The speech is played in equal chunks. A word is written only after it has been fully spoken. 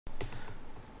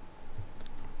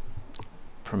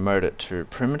promote it to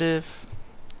primitive,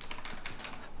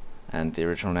 and the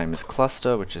original name is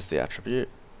cluster, which is the attribute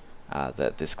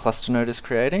that this cluster node is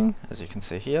creating, as you can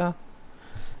see here.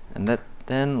 And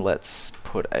then let's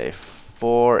put a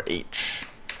for each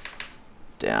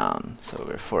down. So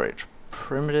we'll go for each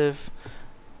primitive,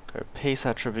 go piece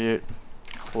attribute,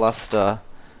 cluster,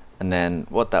 and then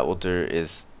what that will do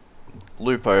is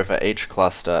loop over each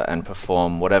cluster and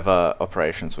perform whatever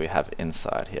operations we have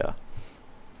inside here.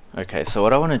 Okay, so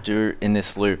what I want to do in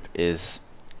this loop is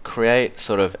create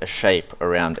sort of a shape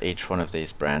around each one of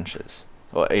these branches,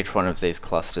 or each one of these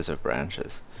clusters of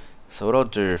branches. So what I'll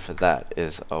do for that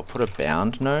is I'll put a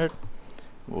bound node,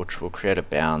 which will create a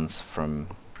bounds from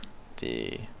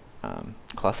the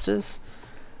clusters,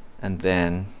 and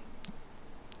then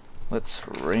let's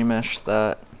remesh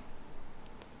that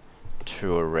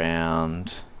to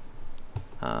around,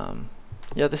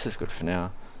 yeah, this is good for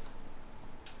now.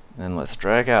 Then let's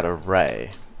drag out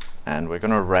array, and we're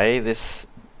going to array this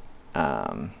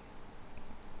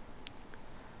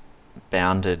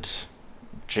bounded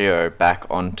geo back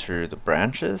onto the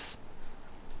branches.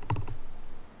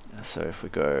 So if we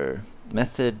go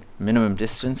method minimum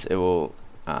distance, it will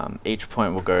each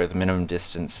point will go the minimum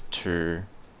distance to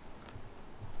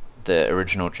the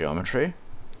original geometry,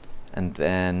 and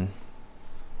then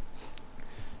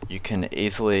you can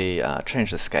easily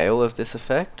change the scale of this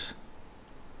effect.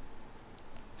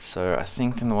 So I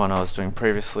think in the one I was doing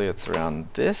previously it's around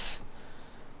this,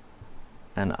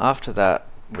 and after that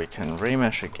we can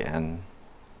remesh again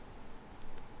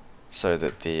so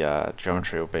that the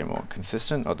geometry will be more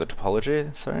consistent, or the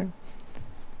topology, sorry.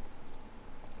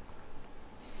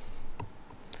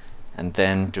 And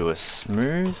then do a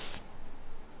smooth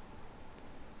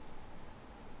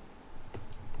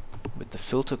with the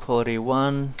filter quality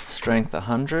 1, strength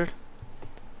 100,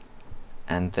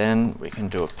 and then we can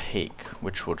do a peak,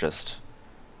 which will just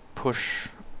push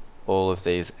all of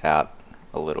these out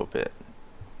a little bit.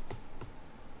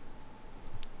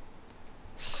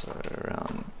 So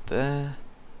around there,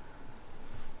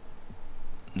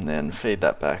 and then feed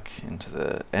that back into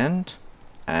the end,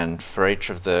 and for each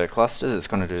of the clusters it's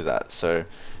going to do that. So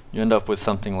you end up with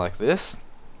something like this,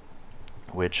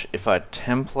 which if I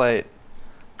template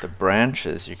the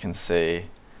branches, you can see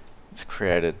it's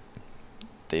created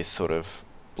these sort of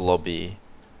blobby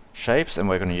shapes, and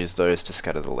we're going to use those to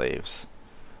scatter the leaves.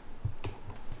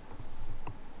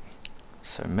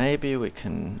 So maybe we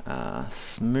can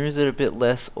smooth it a bit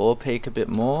less or peak a bit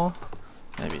more,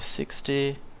 maybe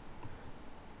 60,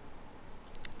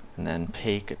 and then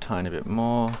peak a tiny bit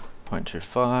more,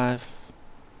 0.25.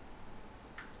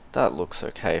 That looks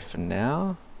okay for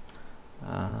now.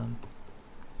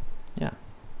 Yeah.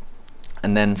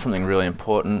 And then something really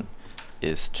important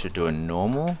is to do a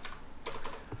normal.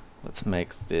 Let's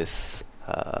make this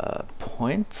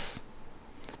points.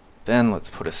 Then let's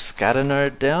put a scatter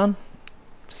node down,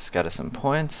 scatter some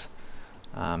points.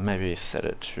 Maybe set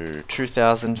it to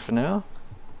 2000 for now.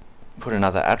 Put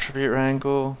another attribute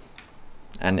wrangle,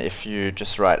 and if you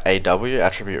just write AW,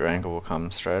 attribute wrangle will come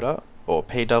straight up, or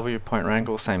PW, point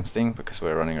wrangle, same thing because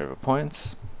we're running over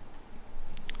points.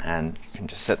 And you can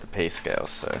just set the p scale.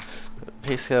 So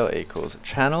p scale equals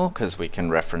channel, because we can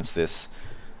reference this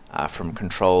from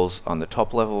controls on the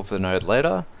top level of the node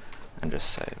later, and just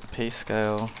say p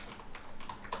scale,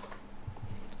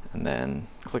 and then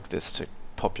click this to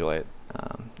populate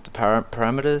the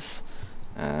parameters,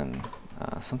 and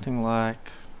something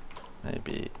like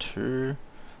maybe 2.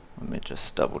 Let me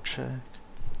just double check,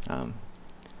 and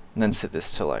then set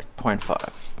this to like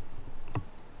 0.5.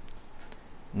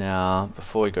 Now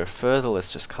before we go further,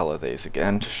 let's just color these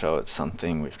again to show it's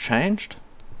something we've changed,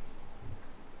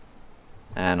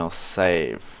 and I'll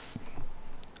save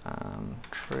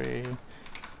tree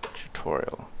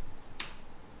tutorial.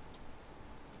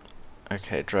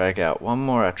 Okay, drag out one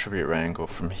more attribute wrangle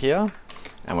from here,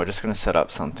 and we're just going to set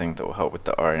up something that will help with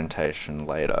the orientation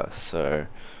later. So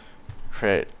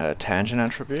create a tangent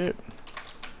attribute,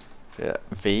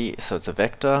 v, so it's a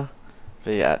vector,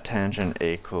 v at tangent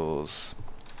equals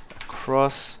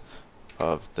cross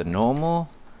of the normal,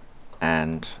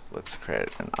 and let's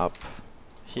create an up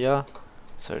here,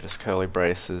 so just curly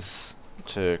braces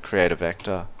to create a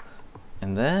vector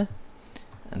in there,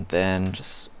 and then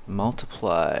just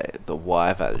multiply the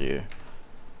y value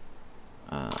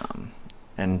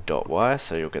n dot y,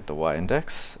 so you'll get the y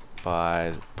index,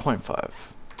 by 0.5,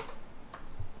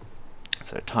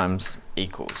 so times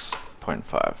equals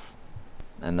 0.5,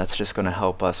 and that's just going to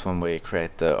help us when we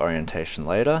create the orientation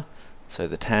later. So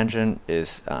the tangent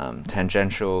is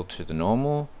tangential to the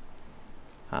normal,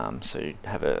 so you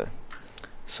have a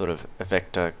sort of a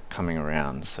vector coming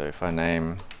around. So if I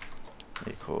name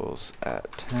equals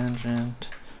at tangent,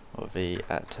 or v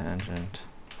at tangent.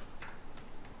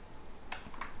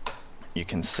 You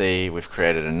can see we've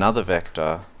created another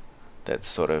vector that's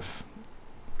sort of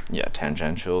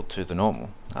tangential to the normal,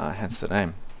 hence the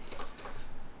name.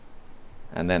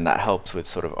 And then that helps with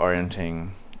sort of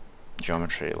orienting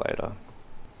geometry later.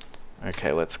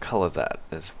 Okay, let's color that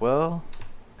as well.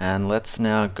 And let's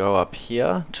now go up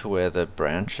here to where the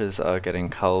branches are getting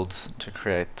culled to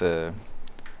create the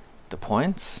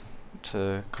points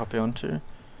to copy onto.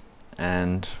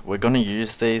 And we're going to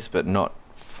use these, but not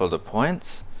for the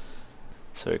points.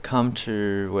 So come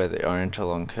to where the orange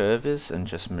along curve is and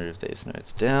just move these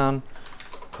nodes down.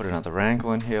 Put another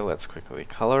wrangle in here. Let's quickly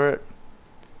color it.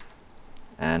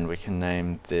 And we can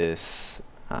name this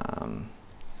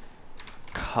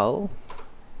cull.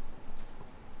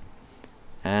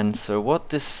 And so what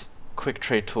this quick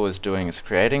tree tool is doing is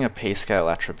creating a p-scale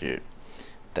attribute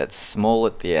that's small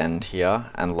at the end here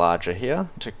and larger here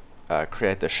to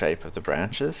create the shape of the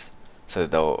branches. So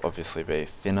they'll obviously be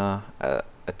thinner at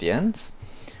the ends.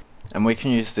 And we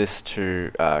can use this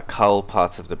to cull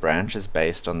parts of the branches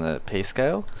based on the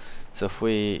p-scale. So if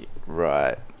we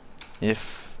write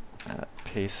if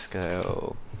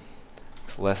p-scale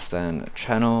is less than a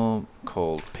channel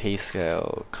called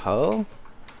p-scale cull,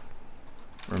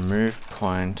 remove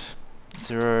point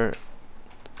 0,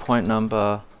 point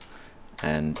number,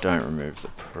 and don't remove the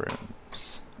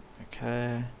prims.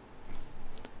 Okay,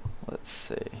 let's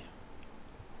see.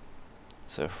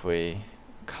 So if we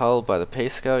cull by the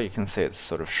p-scale, you can see it's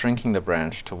sort of shrinking the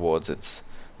branch towards its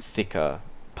thicker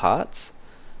parts.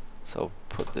 So I'll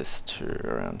put this to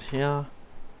around here.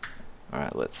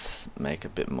 Alright, let's make a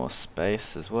bit more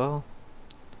space as well.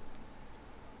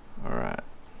 Alright,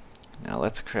 now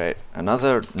let's create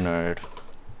another node.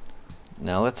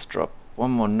 Now let's drop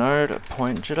one more node, a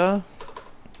point jitter,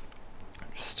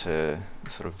 just to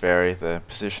sort of vary the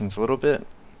positions a little bit.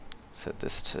 Set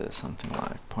this to something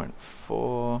like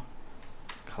 0.4.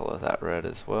 Color that red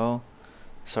as well.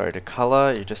 Sorry, to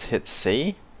color, you just hit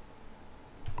C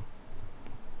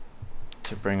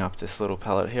to bring up this little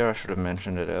palette here. I should have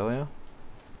mentioned it earlier.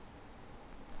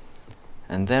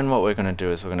 And then what we're going to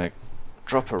do is we're going to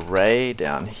drop a ray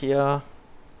down here,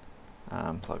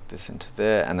 plug this into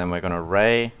there, and then we're going to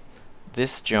ray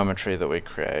this geometry that we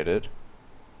created,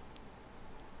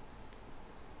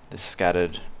 the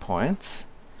scattered points,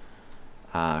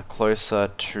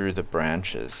 closer to the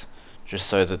branches, just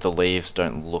so that the leaves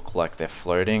don't look like they're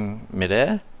floating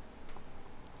midair.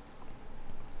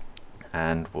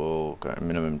 And we'll go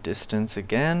minimum distance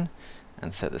again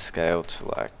and set the scale to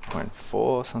like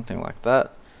 0.4, something like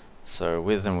that. So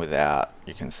with and without,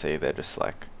 you can see they're just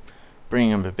like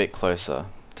bringing them a bit closer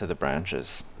to the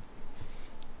branches.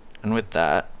 And with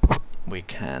that, we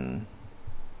can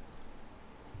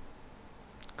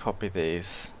copy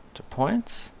these to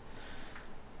points.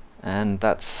 And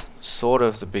that's sort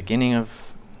of the beginning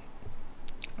of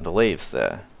the leaves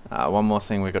there. One more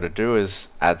thing we've got to do is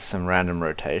add some random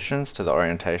rotations to the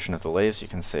orientation of the leaves. You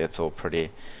can see it's all pretty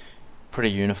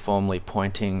uniformly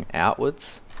pointing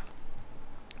outwards.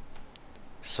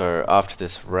 So after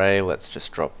this ray, let's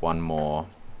just drop one more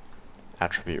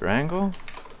attribute wrangle,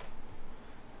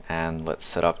 and let's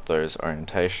set up those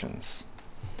orientations.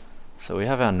 So we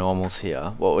have our normals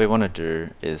here. What we want to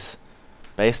do is,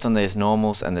 based on these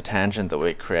normals and the tangent that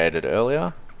we created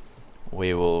earlier,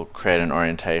 we will create an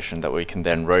orientation that we can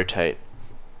then rotate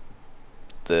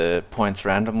the points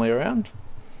randomly around.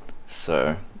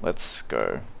 So let's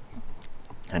go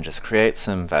and just create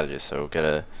some values. So we'll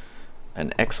get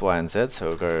an X, Y, and Z.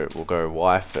 So we'll go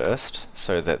Y first,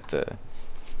 so that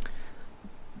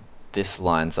this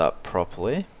lines up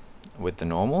properly with the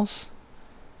normals.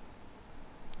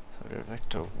 So we go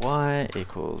vector Y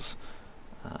equals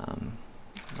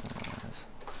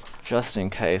just in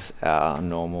case our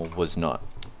normal was not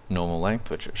normal length,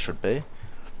 which it should be,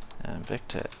 and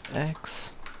vector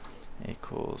X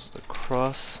equals the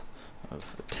cross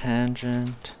of the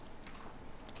tangent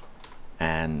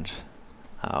and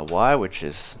Y, which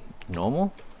is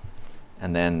normal,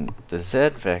 and then the Z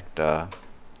vector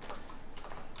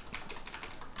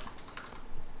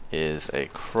is a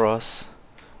cross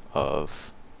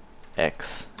of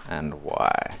X and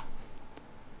Y.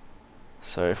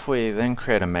 So if we then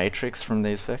create a matrix from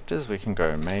these vectors, we can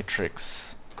go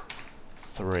matrix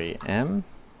 3M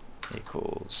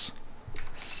equals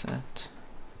set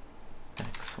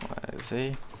X, Y,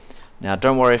 Z. Now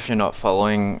don't worry if you're not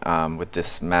following with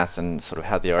this math and sort of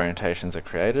how the orientations are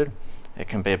created. It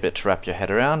can be a bit to wrap your head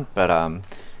around, but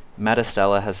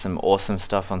Matterstellar has some awesome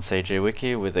stuff on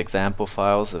cgwiki with example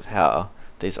files of how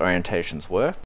these orientations work.